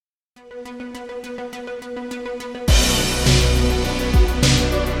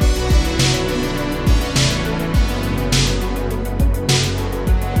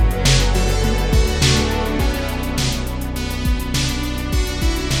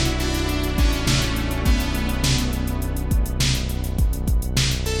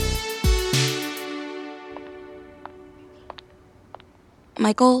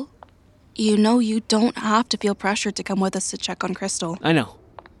Michael, you know you don't have to feel pressured to come with us to check on Crystal. I know.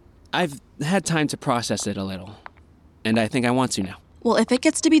 I've had time to process it a little, and I think I want to now. Well, if it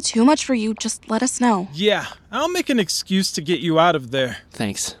gets to be too much for you, just let us know. Yeah, I'll make an excuse to get you out of there.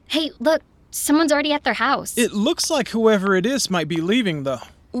 Thanks. Hey, look, someone's already at their house. It looks like whoever it is might be leaving, though.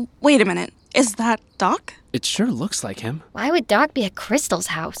 Wait a minute. Is that Doc? It sure looks like him. Why would Doc be at Crystal's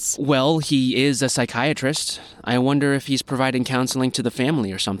house? Well, he is a psychiatrist. I wonder if he's providing counseling to the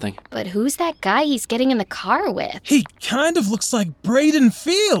family or something. But who's that guy he's getting in the car with? He kind of looks like Braden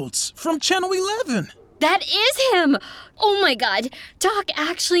Fields from Channel 11. That is him! Oh my god, Doc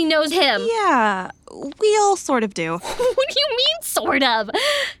actually knows him! Yeah, we all sort of do. What do you mean, sort of?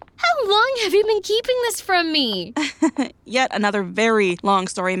 How long have you been keeping this from me? Yet another very long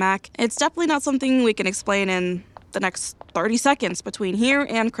story, Mac. It's definitely not something we can explain in the next 30 seconds between here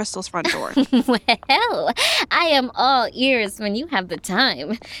and Crystal's front door. Well, I am all ears when you have the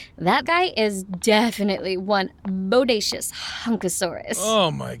time. That guy is definitely one bodacious hunkosaurus.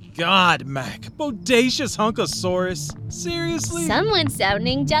 Oh my god, Mac. Bodacious hunkosaurus. Seriously? Someone's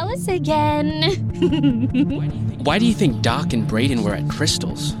sounding jealous again. Why do you think Doc and Braden were at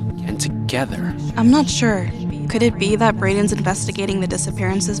Crystal's and together? I'm not sure. Could it be that Braden's investigating the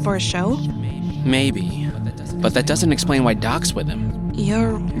disappearances for a show? Maybe. But that doesn't explain why Doc's with him.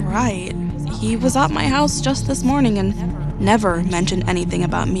 You're right. He was at my house just this morning and never mentioned anything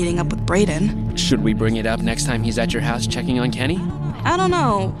about meeting up with Braden. Should we bring it up next time he's at your house checking on Kenny? I don't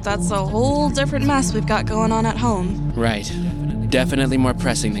know. That's a whole different mess we've got going on at home. Right. Definitely more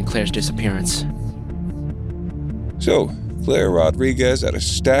pressing than Claire's disappearance. So, Claire Rodriguez had a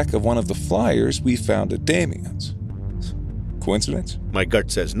stack of one of the flyers we found at Damien's. Coincidence? My gut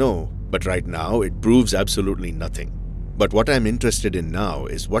says no, but right now it proves absolutely nothing. But what I'm interested in now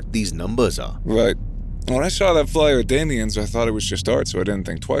is what these numbers are. Right. When I saw that flyer at Damien's, I thought it was just art, so I didn't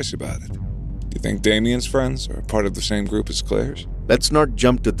think twice about it. Do you think Damien's friends are part of the same group as Claire's? Let's not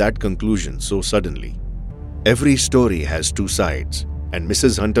jump to that conclusion so suddenly. Every story has two sides, and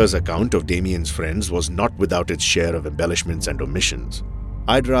Mrs. Hunter's account of Damien's friends was not without its share of embellishments and omissions.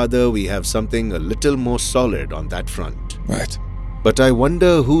 I'd rather we have something a little more solid on that front. Right. But I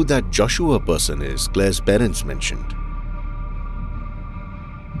wonder who that Joshua person is Claire's parents mentioned.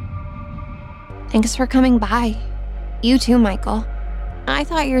 Thanks for coming by. You too, Michael. I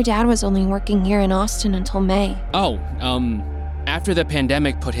thought your dad was only working here in Austin until May. After the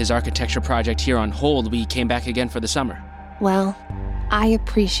pandemic put his architecture project here on hold, we came back again for the summer. Well, I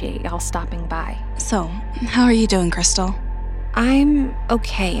appreciate y'all stopping by. So, how are you doing, Crystal? I'm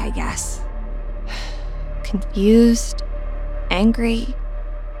okay, I guess. Confused, angry.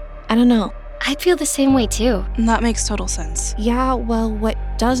 I don't know. I'd feel the same way too. That makes total sense. Yeah, well, what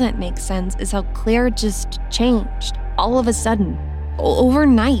doesn't make sense is how Claire just changed. All of a sudden.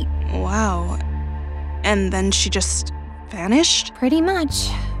 Overnight. Wow. And then she just vanished? Pretty much.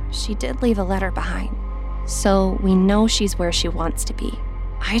 She did leave a letter behind. So we know she's where she wants to be.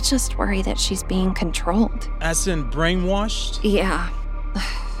 I just worry that she's being controlled. As in brainwashed? Yeah.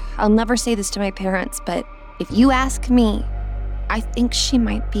 I'll never say this to my parents, but if you ask me, I think she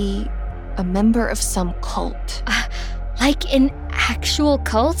might be a member of some cult. Like an actual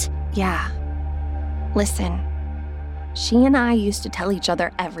cult? Yeah. Listen, she and I used to tell each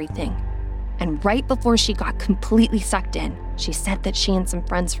other everything. And right before she got completely sucked in, she said that she and some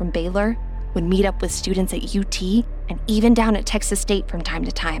friends from Baylor would meet up with students at UT and even down at Texas State from time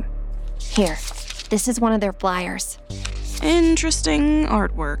to time. Here, this is one of their flyers. Interesting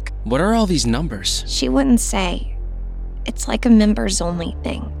artwork. What are all these numbers? She wouldn't say. It's like a members-only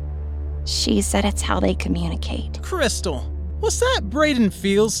thing. She said it's how they communicate. Crystal, was that Braden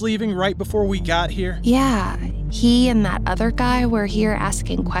Fields leaving right before we got here? Yeah, he and that other guy were here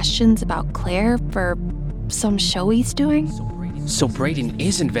asking questions about Claire for some show he's doing. So Braden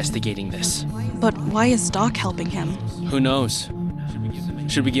is investigating this. But why is Doc helping him? Who knows?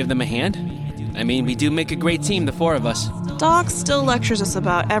 Should we give them a hand? I mean, we do make a great team, the four of us. Doc still lectures us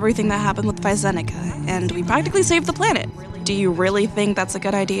about everything that happened with Physenica, and we practically saved the planet. Do you really think that's a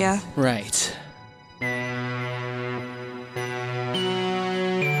good idea? Right.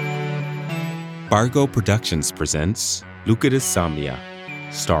 Bargo Productions presents Lucadus Samnia,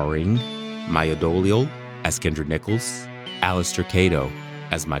 starring Maya Doliol as Kendra Nichols, Alistair Cato,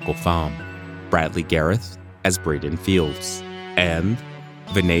 as Michael Pham, Bradley Gareth as Braden Fields, and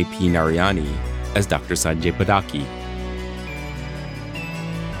Vinay P. Narayani as Dr. Sanjay Padaki.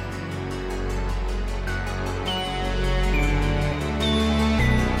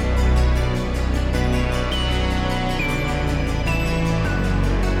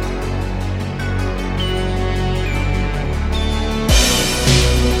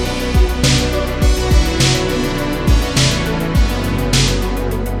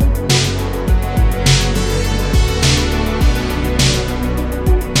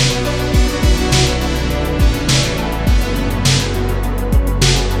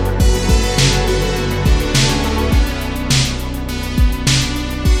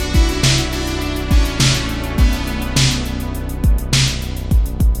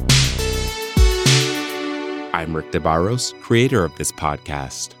 I'm Rick DeBarros, creator of this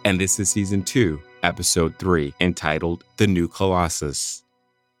podcast, and this is Season 2, Episode 3, entitled The New Colossus.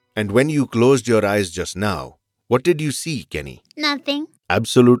 And when you closed your eyes just now, what did you see, Kenny? Nothing.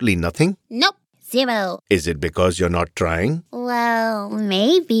 Absolutely nothing? Nope. 0. Is it because you're not trying? Well,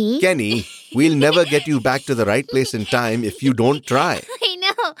 maybe. Kenny, we'll never get you back to the right place in time if you don't try. I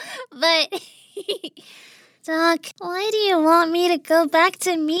know, but... Doc, why do you want me to go back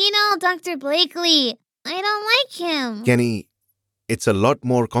to mean old Dr. Blakely? I don't like him. Kenny, it's a lot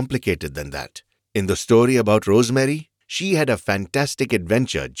more complicated than that. In the story about Rosemary, she had a fantastic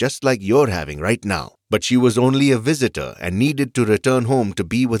adventure just like you're having right now. But she was only a visitor and needed to return home to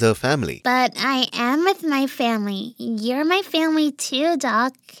be with her family. But I am with my family. You're my family too,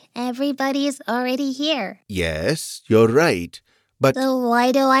 Doc. Everybody's already here. Yes, you're right. But So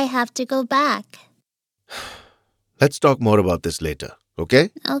why do I have to go back? let's talk more about this later, okay?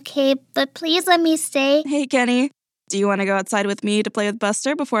 Okay, but please let me stay. Hey, Kenny. Do you want to go outside with me to play with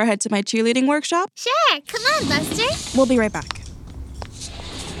Buster before I head to my cheerleading workshop? Sure, come on, Buster. We'll be right back.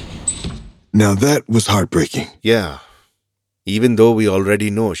 Now that was heartbreaking. Yeah. Even though we already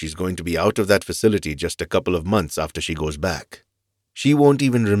know she's going to be out of that facility just a couple of months after she goes back. She won't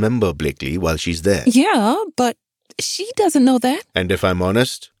even remember Blakely while she's there. Yeah, but she doesn't know that. And if I'm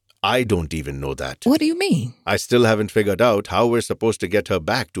honest, I don't even know that. What do you mean? I still haven't figured out how we're supposed to get her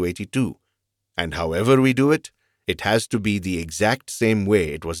back to 82. And however we do it, it has to be the exact same way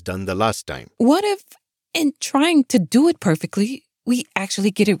it was done the last time. What if, in trying to do it perfectly, we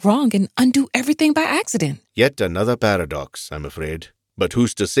actually get it wrong and undo everything by accident? Yet another paradox, I'm afraid. But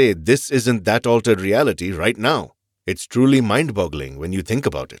who's to say this isn't that altered reality right now? It's truly mind-boggling when you think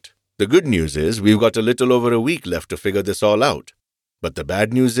about it. The good news is we've got a little over a week left to figure this all out. But the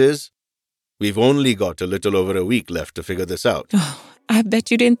bad news is we've only got a little over a week left to figure this out. Oh, I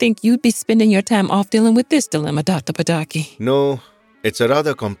bet you didn't think you'd be spending your time off dealing with this dilemma, Dr. Padaki. No, it's a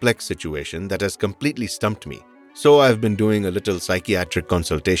rather complex situation that has completely stumped me. So I've been doing a little psychiatric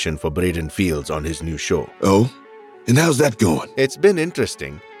consultation for Braden Fields on his new show. Oh? And how's that going? It's been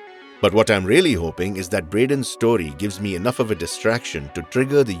interesting. But what I'm really hoping is that Braden's story gives me enough of a distraction to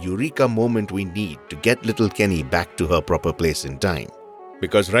trigger the eureka moment we need to get little Kenny back to her proper place in time.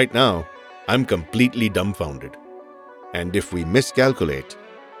 Because right now, I'm completely dumbfounded. And if we miscalculate,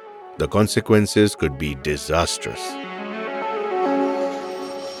 the consequences could be disastrous.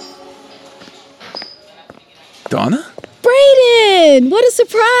 Donna? Braden! What a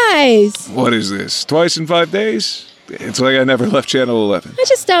surprise! What is this? Twice in 5 days? It's like I never left Channel 11. I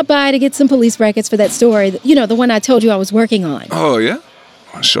just stopped by to get some police records for that story. You know, the one I told you I was working on. Oh, yeah?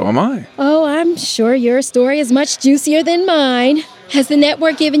 Well, so am I. Oh, I'm sure your story is much juicier than mine. Has the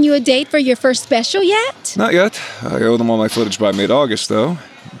network given you a date for your first special yet? Not yet. I owe them all my footage by mid-August, though.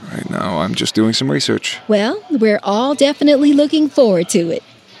 Right now, I'm just doing some research. Well, we're all definitely looking forward to it.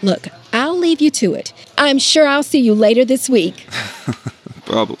 Look, I'll leave you to it. I'm sure I'll see you later this week.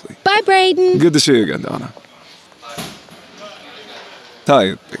 Probably. Bye, Braden. Good to see you again, Donna.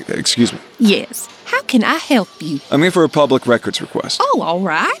 Hi, excuse me. Yes. How can I help you? I'm here for a public records request. Oh, all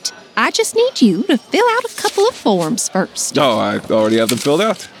right. I just need you to fill out a couple of forms first. Oh, I already have them filled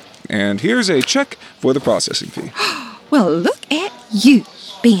out. And here's a check for the processing fee. Well, look at you,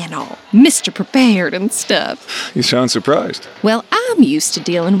 being all Mr. Prepared and stuff. You sound surprised. Well, I'm used to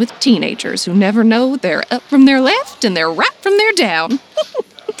dealing with teenagers who never know they're up from their left and they're right from their down.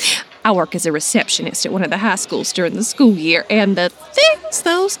 I work as a receptionist at one of the high schools during the school year, and the things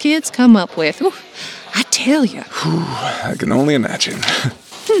those kids come up with, I tell you. I can only imagine.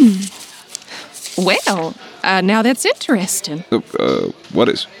 Well, now that's interesting. What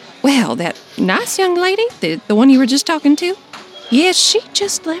is? Well, that nice young lady, the one you were just talking to, yes, she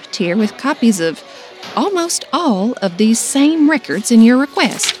just left here with copies of almost all of these same records in your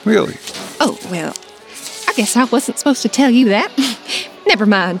request. Really? Oh, well, I guess I wasn't supposed to tell you that. Never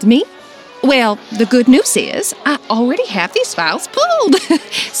mind me. Well, the good news is I already have these files pulled.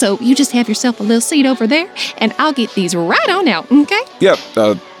 So you just have yourself a little seat over there, and I'll get these right on out, okay? Yep,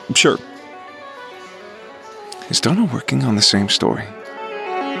 sure. Is Donna working on the same story?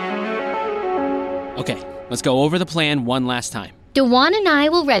 Okay, let's go over the plan one last time. Dewan and I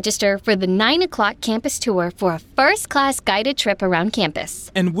will register for the 9 o'clock campus tour for a first-class guided trip around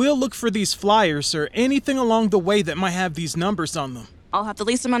campus. And we'll look for these flyers or anything along the way that might have these numbers on them. I'll have the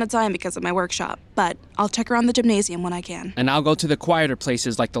least amount of time because of my workshop, but I'll check around the gymnasium when I can. And I'll go to the quieter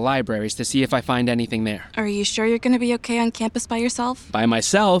places like the libraries to see if I find anything there. Are you sure you're going to be okay on campus by yourself? By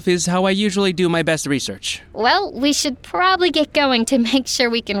myself is how I usually do my best research. Well, we should probably get going to make sure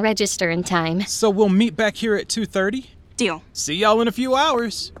we can register in time. So we'll meet back here at 2:30? Deal. See y'all in a few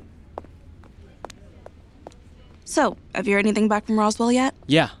hours. So, have you heard anything back from Roswell yet?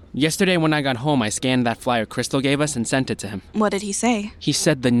 Yeah. Yesterday when I got home, I scanned that flyer Crystal gave us and sent it to him. What did he say? He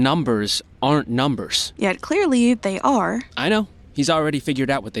said the numbers aren't numbers. Yet clearly they are. I know. He's already figured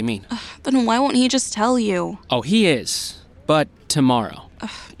out what they mean. Then why won't he just tell you? Oh, he is. But tomorrow.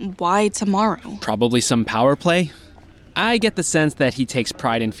 Why tomorrow? Probably some power play. I get the sense that he takes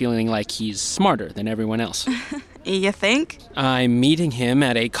pride in feeling like he's smarter than everyone else. You think? I'm meeting him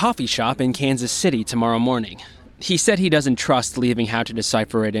at a coffee shop in Kansas City tomorrow morning. He said he doesn't trust leaving how to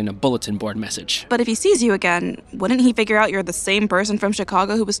decipher it in a bulletin board message. But if he sees you again, wouldn't he figure out you're the same person from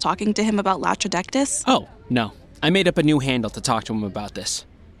Chicago who was talking to him about Latrodectus? Oh, no. I made up a new handle to talk to him about this.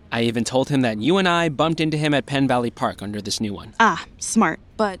 I even told him that you and I bumped into him at Penn Valley Park under this new one. Ah, smart.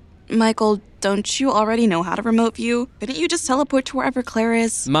 But, Michael, don't you already know how to remote view? Couldn't you just teleport to wherever Claire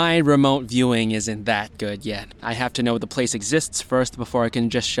is? My remote viewing isn't that good yet. I have to know the place exists first before I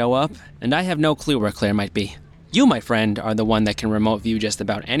can just show up, and I have no clue where Claire might be. You, my friend, are the one that can remote view just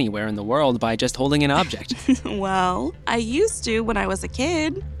about anywhere in the world by just holding an object. Well, I used to when I was a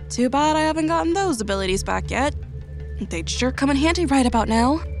kid. Too bad I haven't gotten those abilities back yet. They'd sure come in handy right about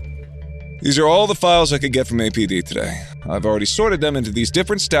now. These are all the files I could get from APD today. I've already sorted them into these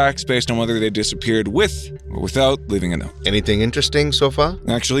different stacks based on whether they disappeared with or without leaving a note. Anything interesting so far?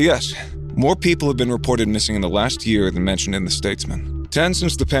 Actually, yes. More people have been reported missing in the last year than mentioned in the Statesman. 10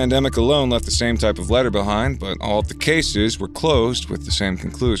 since the pandemic alone left the same type of letter behind, but all of the cases were closed with the same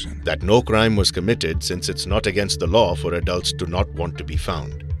conclusion. That no crime was committed since it's not against the law for adults to not want to be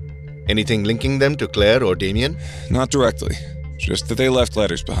found. Anything linking them to Claire or Damien? Not directly, just that they left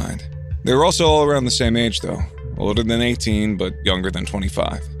letters behind. They were also all around the same age, though. Older than 18, but younger than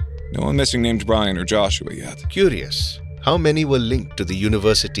 25. No one missing named Brian or Joshua yet. Curious. How many were linked to the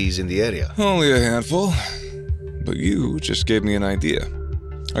universities in the area? Only a handful. But you just gave me an idea.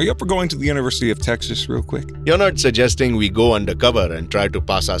 Are you up for going to the University of Texas real quick? You're not suggesting we go undercover and try to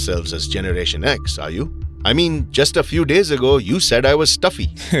pass ourselves as Generation X, are you? I mean, just a few days ago, you said I was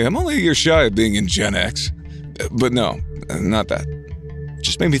stuffy. Hey, I'm only a year shy of being in Gen X. But no, not that.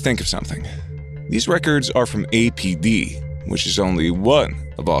 Just made me think of something. These records are from APD, which is only one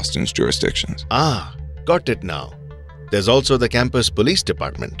of Austin's jurisdictions. Ah, got it now. There's also the campus police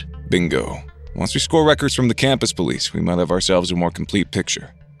department. Bingo. Once we score records from the campus police, we might have ourselves a more complete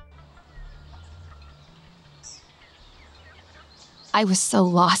picture. I was so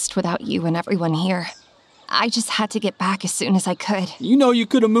lost without you and everyone here. I just had to get back as soon as I could. You know you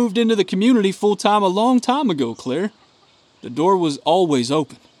could have moved into the community full-time a long time ago, Claire. The door was always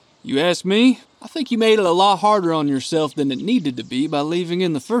open. You ask me, I think you made it a lot harder on yourself than it needed to be by leaving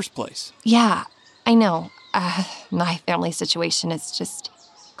in the first place. Yeah, I know. My family situation is just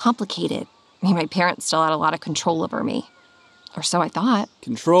complicated. I mean, my parents still had a lot of control over me. Or so I thought.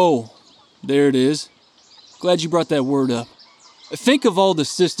 Control. There it is. Glad you brought that word up. Think of all the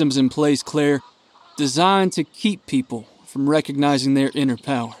systems in place, Claire, designed to keep people from recognizing their inner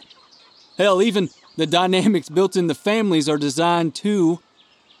power. Hell, even the dynamics built in the families are designed to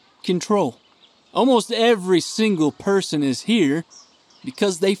control. Almost every single person is here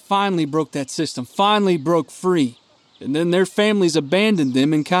because they finally broke that system, finally broke free. And then their families abandoned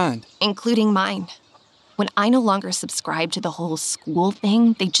them in kind. Including mine. When I no longer subscribed to the whole school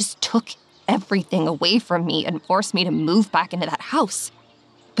thing, they just took everything away from me and forced me to move back into that house.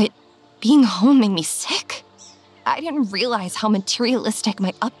 But being home made me sick. I didn't realize how materialistic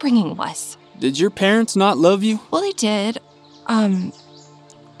my upbringing was. Did your parents not love you? Well, they did. In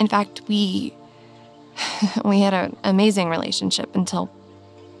fact, we had an amazing relationship until...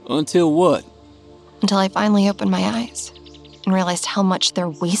 Until what? Until I finally opened my eyes and realized how much they're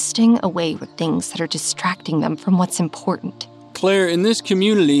wasting away with things that are distracting them from what's important. Claire, in this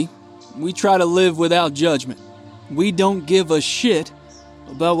community, we try to live without judgment. We don't give a shit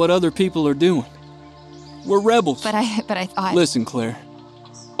about what other people are doing. We're rebels. But I thought... Listen, Claire,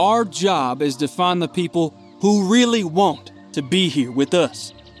 Our job is to find the people who really want to be here with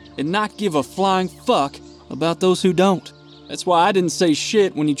us and not give a flying fuck about those who don't. That's why I didn't say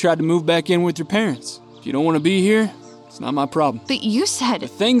shit when you tried to move back in with your parents. If you don't want to be here, it's not my problem. But you said... The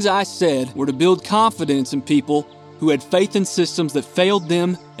things I said were to build confidence in people who had faith in systems that failed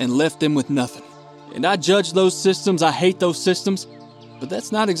them and left them with nothing. And I judge those systems, I hate those systems, but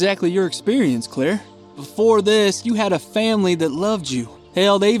that's not exactly your experience, Claire. Before this, you had a family that loved you.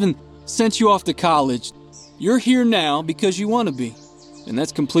 Hell, they even sent you off to college. You're here now because you want to be. And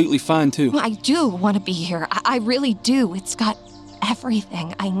that's completely fine, too. I do want to be here. I really do. It's got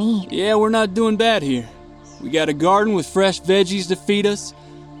everything I need. Yeah, we're not doing bad here. We got a garden with fresh veggies to feed us,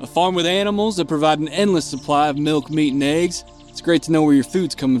 a farm with animals that provide an endless supply of milk, meat, and eggs. It's great to know where your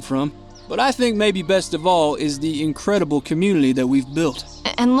food's coming from. But I think maybe best of all is the incredible community that we've built.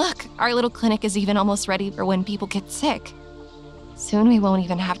 And look, our little clinic is even almost ready for when people get sick. Soon we won't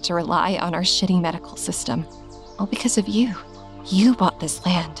even have to rely on our shitty medical system. All because of you. You bought this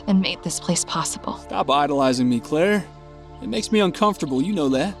land and made this place possible. Stop idolizing me, Claire. It makes me uncomfortable, you know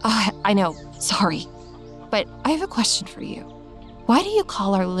that. I know, sorry. But I have a question for you. Why do you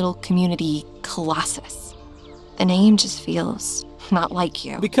call our little community Colossus? The name just feels not like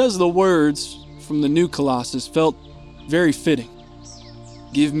you. Because the words from the new Colossus felt very fitting.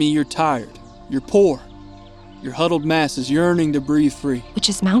 Give me your tired, your poor, your huddled masses yearning to breathe free. Which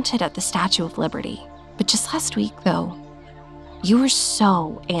is mounted at the Statue of Liberty. But just last week, though, you were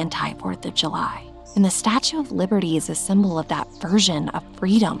so anti-4th of July. And the Statue of Liberty is a symbol of that version of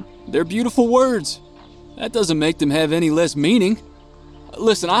freedom. They're beautiful words. That doesn't make them have any less meaning.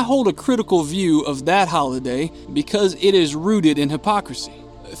 Listen, I hold a critical view of that holiday because it is rooted in hypocrisy.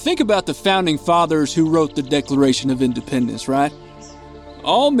 Think about the founding fathers who wrote the Declaration of Independence, right?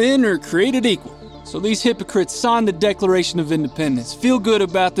 All men are created equal. So these hypocrites sign the Declaration of Independence, feel good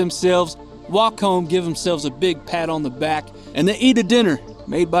about themselves, walk home, give themselves a big pat on the back, and they eat a dinner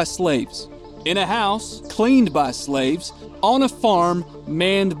made by slaves. In a house cleaned by slaves, on a farm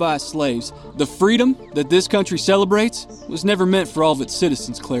manned by slaves. The freedom that this country celebrates was never meant for all of its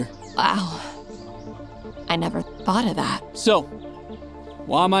citizens, Claire. Wow. I never thought of that. So,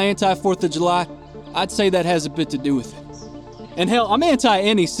 why am I anti-4th of July? I'd say that has a bit to do with it. And hell, I'm anti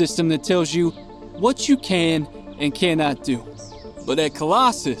any system that tells you what you can and cannot do. But at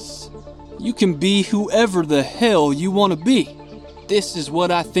Colossus, you can be whoever the hell you want to be. This is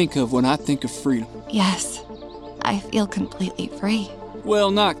what I think of when I think of freedom. Yes, I feel completely free. Well,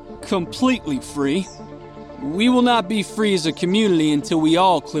 not completely free. We will not be free as a community until we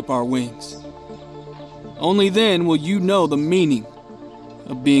all clip our wings. Only then will you know the meaning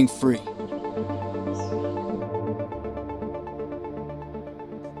of being free.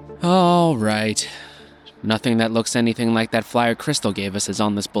 All right. Nothing that looks anything like that flyer Crystal gave us is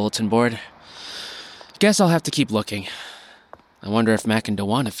on this bulletin board. Guess I'll have to keep looking. I wonder if Mac and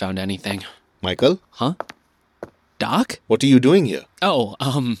Dewan have found anything. Michael? Huh? Doc? What are you doing here? Oh,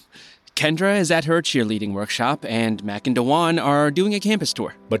 Kendra is at her cheerleading workshop, and Mac and Dewan are doing a campus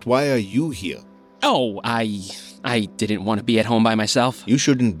tour. But why are you here? Oh, I didn't want to be at home by myself. You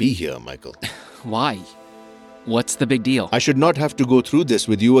shouldn't be here, Michael. Why? What's the big deal? I should not have to go through this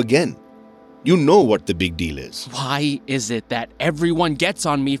with you again. You know what the big deal is. Why is it that everyone gets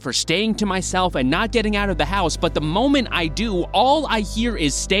on me for staying to myself and not getting out of the house, but the moment I do, all I hear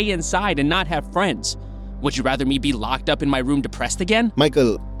is stay inside and not have friends? Would you rather me be locked up in my room depressed again?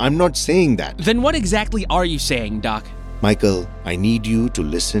 Michael, I'm not saying that. Then what exactly are you saying, Doc? Michael, I need you to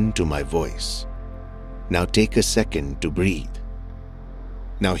listen to my voice. Now take a second to breathe.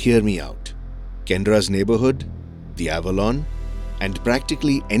 Now hear me out. Kendra's neighborhood, the Avalon, and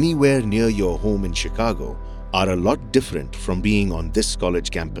practically anywhere near your home in Chicago are a lot different from being on this college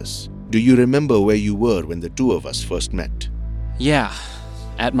campus. Do you remember where you were when the two of us first met? Yeah,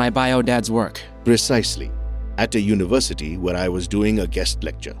 at my bio dad's work. Precisely, at a university where I was doing a guest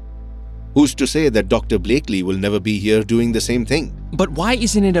lecture. Who's to say that Dr. Blakely will never be here doing the same thing? But why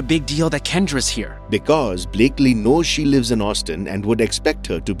isn't it a big deal that Kendra's here? Because Blakely knows she lives in Austin and would expect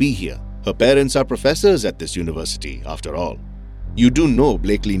her to be here. Her parents are professors at this university, after all. You do know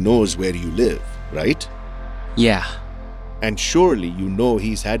Blakely knows where you live, right? Yeah. And surely you know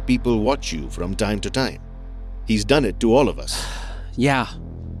he's had people watch you from time to time. He's done it to all of us. Yeah.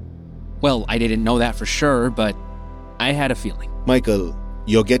 Well, I didn't know that for sure, but I had a feeling. Michael,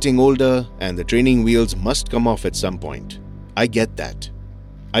 you're getting older and the training wheels must come off at some point. I get that.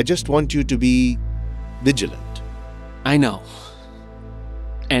 I just want you to be vigilant. I know.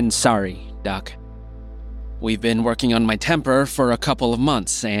 And sorry, Doc. We've been working on my temper for a couple of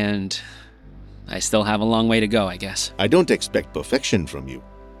months, and I still have a long way to go, I guess. I don't expect perfection from you.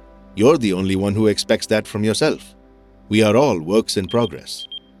 You're the only one who expects that from yourself. We are all works in progress.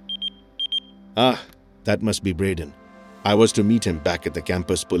 Ah, that must be Braden. I was to meet him back at the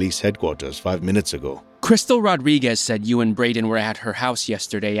campus police headquarters 5 minutes ago. Crystal Rodriguez said you and Braden were at her house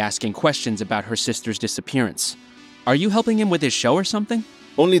yesterday asking questions about her sister's disappearance. Are you helping him with his show or something?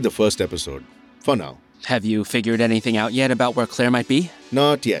 Only the first episode, for now. Have you figured anything out yet about where Claire might be?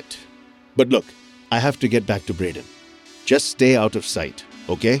 Not yet. But look, I have to get back to Braden. Just stay out of sight,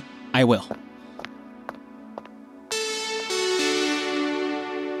 okay? I will.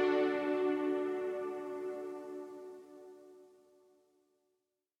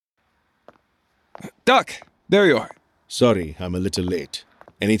 Duck, there you are. Sorry, I'm a little late.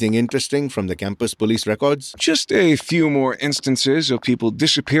 Anything interesting from the campus police records? Just a few more instances of people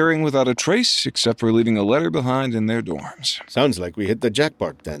disappearing without a trace, except for leaving a letter behind in their dorms. Sounds like we hit the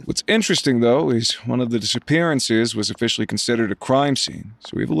jackpot then. What's interesting, though, is one of the disappearances was officially considered a crime scene, so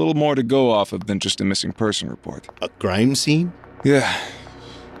we have a little more to go off of than just a missing person report. A crime scene? Yeah.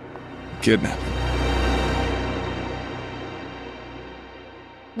 Kidnapping.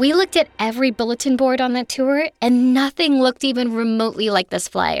 We looked at every bulletin board on that tour, and nothing looked even remotely like this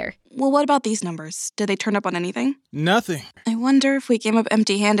flyer. Well, what about these numbers? Did they turn up on anything? Nothing. I wonder if we came up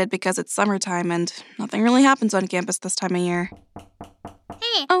empty-handed because it's summertime and nothing really happens on campus this time of year.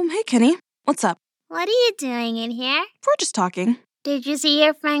 Hey. Oh, hey, Kenny. What's up? What are you doing in here? We're just talking. Did you see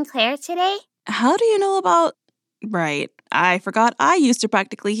your friend Claire today? How do you know about... Right. I forgot I used to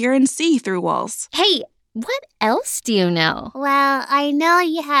practically hear and see through walls. Hey, what else do you know? Well, I know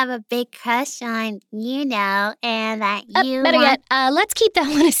you have a big crush on, and that you Better want... yet, let's keep that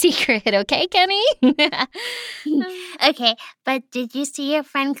one a secret, okay, Kenny? Okay, but did you see your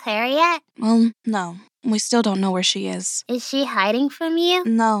friend Claire yet? Well, no. We still don't know where she is. Is she hiding from you?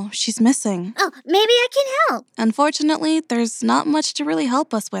 No, she's missing. Oh, maybe I can help. Unfortunately, there's not much to really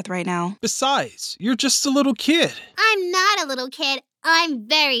help us with right now. Besides, you're just a little kid. I'm not a little kid. I'm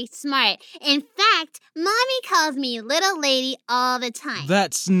very smart. In fact, Mommy calls me little lady all the time.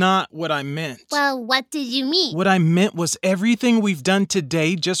 That's not what I meant. Well, what did you mean? What I meant was everything we've done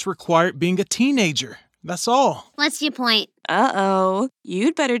today just required being a teenager. That's all. What's your point? Uh-oh.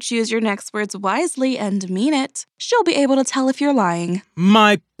 You'd better choose your next words wisely and mean it. She'll be able to tell if you're lying.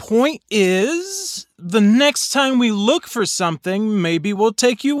 My point is, the next time we look for something, maybe we'll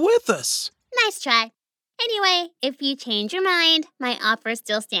take you with us. Nice try. Anyway, if you change your mind, my offer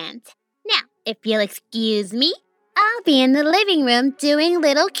still stands. Now, if you'll excuse me, I'll be in the living room doing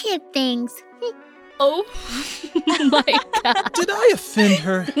little kid things. Oh my God. Did I offend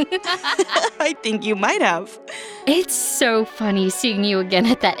her? I think you might have. It's so funny seeing you again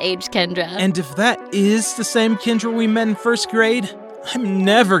at that age, Kendra. And if that is the same Kendra we met in first grade, I'm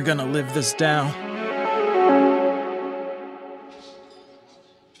never gonna live this down.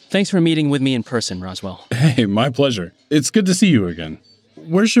 Thanks for meeting with me in person, Roswell. Hey, my pleasure. It's good to see you again.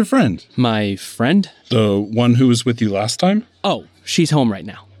 Where's your friend? My friend? The one who was with you last time? Oh, she's home right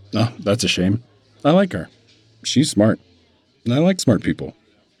now. Oh, that's a shame. I like her. She's smart. I like smart people.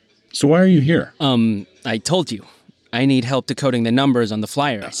 So why are you here? I told you. I need help decoding the numbers on the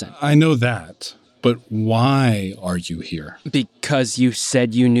flyer I sent. I know that. But why are you here? Because you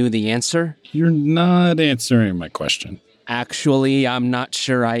said you knew the answer? You're not answering my question. Actually, I'm not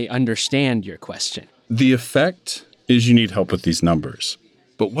sure I understand your question. The effect is you need help with these numbers.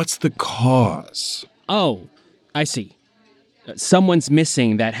 But what's the cause? Oh, I see. Someone's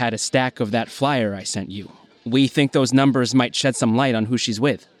missing that had a stack of that flyer I sent you. We think those numbers might shed some light on who she's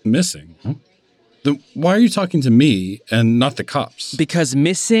with. Missing? Huh? Then why are you talking to me and not the cops? Because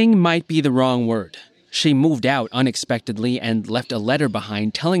missing might be the wrong word. She moved out unexpectedly and left a letter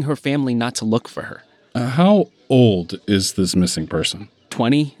behind telling her family not to look for her. How old is this missing person?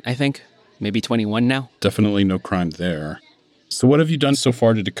 20, I think. Maybe 21 now. Definitely no crime there. So what have you done so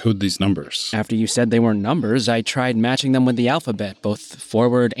far to decode these numbers? After you said they weren't numbers, I tried matching them with the alphabet, both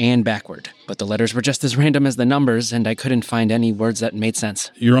forward and backward. But the letters were just as random as the numbers, and I couldn't find any words that made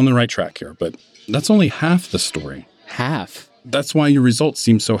sense. You're on the right track here, but that's only half the story. Half? That's why your results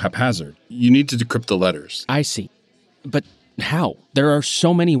seem so haphazard. You need to decrypt the letters. I see. But how? There are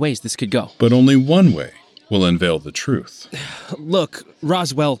so many ways this could go. But only one way will unveil the truth. Look,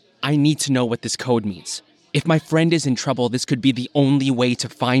 Roswell, I need to know what this code means. If my friend is in trouble, this could be the only way to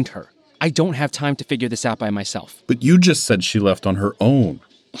find her. I don't have time to figure this out by myself. But you just said she left on her own.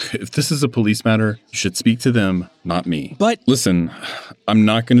 If this is a police matter, you should speak to them, not me. But... Listen, I'm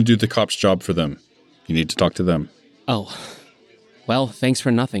not going to do the cop's job for them. You need to talk to them. Oh. Well, thanks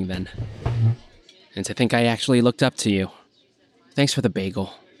for nothing, then. And to think I actually looked up to you. Thanks for the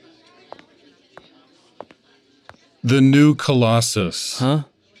bagel. The new Colossus. Huh?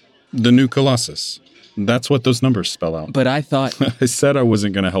 The new Colossus. That's what those numbers spell out. But I thought... I said I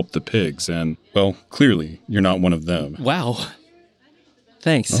wasn't going to help the pigs, and, well, clearly, you're not one of them. Wow.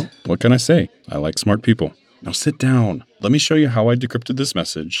 Thanks. Well, what can I say? I like smart people. Now sit down. Let me show you how I decrypted this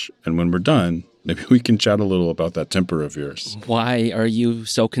message, and when we're done, maybe we can chat a little about that temper of yours. Why are you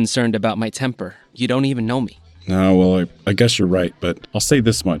so concerned about my temper? You don't even know me. No, well, I guess you're right, but I'll say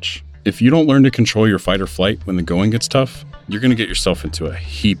this much. If you don't learn to control your fight or flight when the going gets tough, you're going to get yourself into a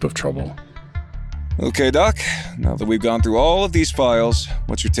heap of trouble. Okay, Doc. Now that we've gone through all of these files,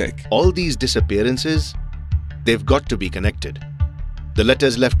 what's your take? All these disappearances, they've got to be connected. The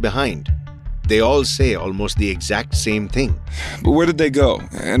letters left behind, they all say almost the exact same thing. But where did they go?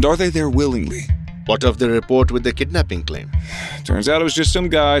 And are they there willingly? What of the report with the kidnapping claim? Turns out it was just some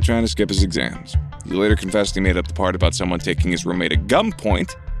guy trying to skip his exams. He later confessed he made up the part about someone taking his roommate at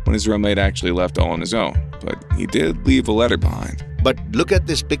gunpoint when his roommate actually left all on his own. But he did leave a letter behind. But look at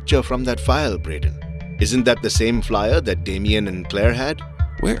this picture from that file, Braden. Isn't that the same flyer that Damien and Claire had?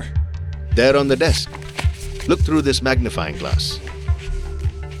 Where? There on the desk. Look through this magnifying glass.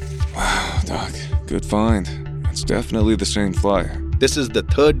 Wow, Doc. Good find. It's definitely the same flyer. This is the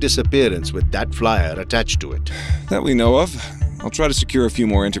third disappearance with that flyer attached to it. That we know of. I'll try to secure a few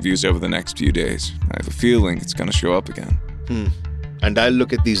more interviews over the next few days. I have a feeling it's going to show up again. And I'll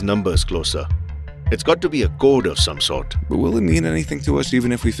look at these numbers closer. It's got to be a code of some sort. But will it mean anything to us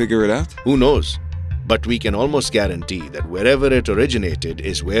even if we figure it out? Who knows? But we can almost guarantee that wherever it originated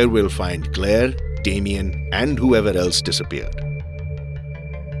is where we'll find Claire, Damien, and whoever else disappeared.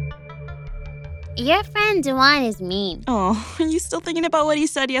 Your friend Dewan is mean. Oh, are you still thinking about what he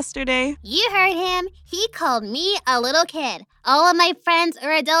said yesterday? You heard him. He called me a little kid. All of my friends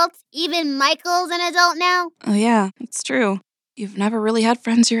are adults. Even Michael's an adult now. Oh yeah, it's true. You've never really had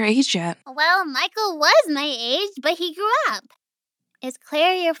friends your age yet. Well, Michael was my age, but he grew up. Is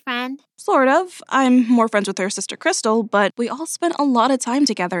Claire your friend? Sort of. I'm more friends with her sister Crystal, but we all spent a lot of time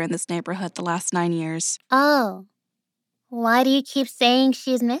together in this neighborhood the last 9 years. Oh. Why do you keep saying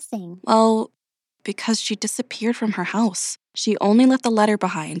she's missing? Well, because she disappeared from her house. She only left a letter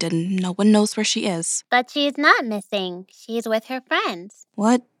behind, and no one knows where she is. But she's not missing. She's with her friends.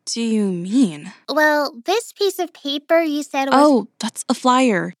 What do you mean? Well, this piece of paper you said was... Oh, that's a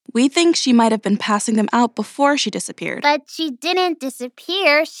flyer. We think she might have been passing them out before she disappeared. But she didn't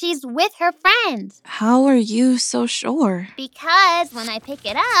disappear. She's with her friends. How are you so sure? Because when I pick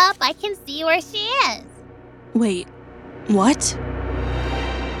it up, I can see where she is. Wait, what?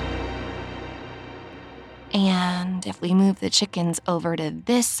 And if we move the chickens over to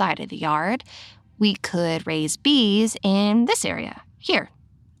this side of the yard, we could raise bees in this area, here,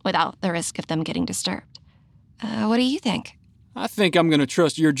 without the risk of them getting disturbed. What do you think? I think I'm going to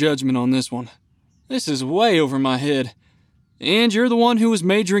trust your judgment on this one. This is way over my head. And you're the one who was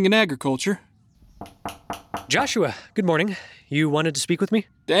majoring in agriculture. Joshua, good morning. You wanted to speak with me?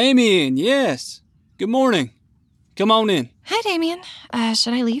 Damien, yes. Good morning. Come on in. Hi, Damien.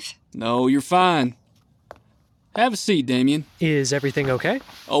 Should I leave? No, you're fine. Have a seat, Damien. Is everything okay?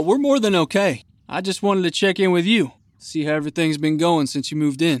 Oh, we're more than okay. I just wanted to check in with you, see how everything's been going since you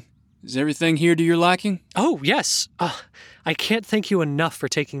moved in. Is everything here to your liking? Oh, yes. I can't thank you enough for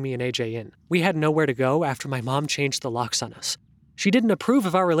taking me and AJ in. We had nowhere to go after my mom changed the locks on us. She didn't approve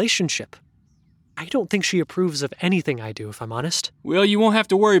of our relationship. I don't think she approves of anything I do, if I'm honest. Well, you won't have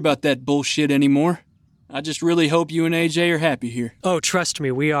to worry about that bullshit anymore. I just really hope you and AJ are happy here. Oh, trust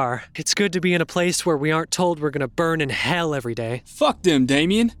me, we are. It's good to be in a place where we aren't told we're gonna burn in hell every day. Fuck them,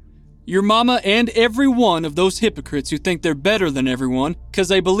 Damien. Your mama and every one of those hypocrites who think they're better than everyone because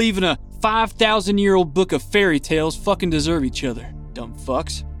they believe in a 5,000-year-old book of fairy tales fucking deserve each other. Dumb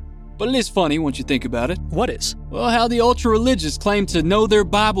fucks. But it is funny once you think about it. What is? Well, how the ultra-religious claim to know their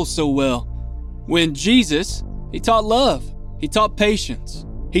Bible so well. When Jesus, he taught love. He taught patience.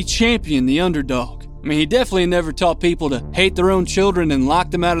 He championed the underdog. I mean, he definitely never taught people to hate their own children and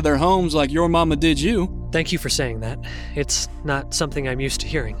lock them out of their homes like your mama did you. Thank you for saying that. It's not something I'm used to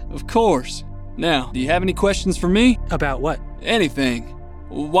hearing. Of course. Now, do you have any questions for me? About what? Anything.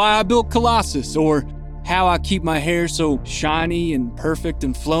 Why I built Colossus, or how I keep my hair so shiny and perfect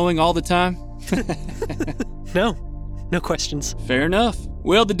and flowing all the time? No questions. Fair enough.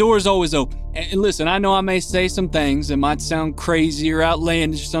 Well, the door is always open. And listen, I know I may say some things that might sound crazy or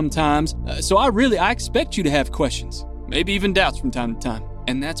outlandish sometimes, so I expect you to have questions, maybe even doubts from time to time,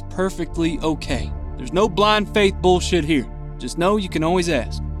 and that's perfectly okay. There's no blind faith bullshit here. Just know you can always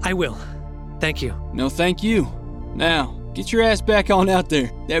ask. I will. Thank you. No, thank you. Now, get your ass back on out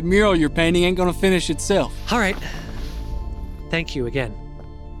there. That mural you're painting ain't gonna finish itself. All right. Thank you again.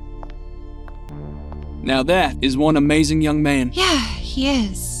 Now that is one amazing young man. Yeah, he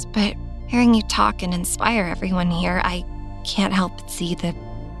is. But hearing you talk and inspire everyone here, I can't help but see the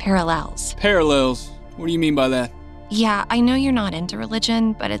parallels. Parallels? What do you mean by that? Yeah, I know you're not into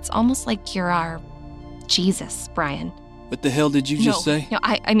religion, but it's almost like you're our Jesus, Brian. What the hell did you just say? No,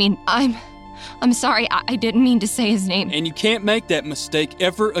 I mean, I'm sorry, I didn't mean to say his name. And you can't make that mistake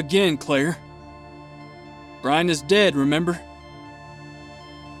ever again, Claire. Brian is dead, remember?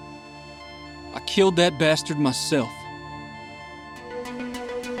 I killed that bastard myself.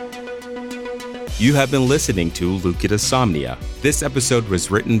 You have been listening to Lucida Somnia. This episode was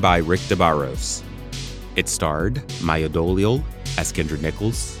written by Rick DeBarros. It starred Maya Dolial as Kendra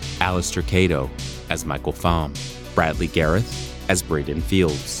Nichols, Alistair Cato as Michael Pham, Bradley Gareth as Braden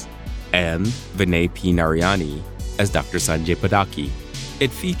Fields, and Vinay P. Nariani as Dr. Sanjay Padaki.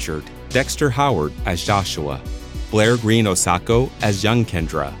 It featured Dexter Howard as Joshua, Blair Green Osako as young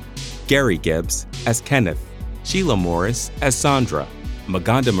Kendra, Gary Gibbs as Kenneth, Sheila Morris as Sandra,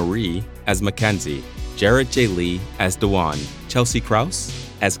 Maganda Marie as Mackenzie, Jarrett J. Lee as Dewan, Chelsea Krause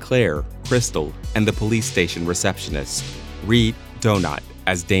as Claire, Crystal, and the police station receptionist, Reed Donut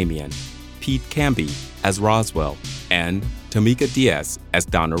as Damien, Pete Camby as Roswell, and Tamika Diaz as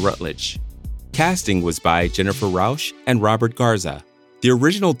Donna Rutledge. Casting was by Jennifer Rausch and Robert Garza. The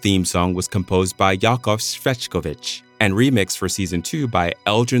original theme song was composed by Yakov Svechkovich and remixed for Season 2 by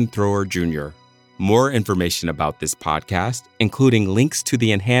Eldrin Thrower Jr. More information about this podcast, including links to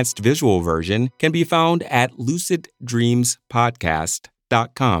the enhanced visual version, can be found at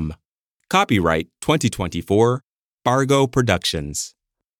luciddreamspodcast.com. Copyright 2024, Fargo Productions.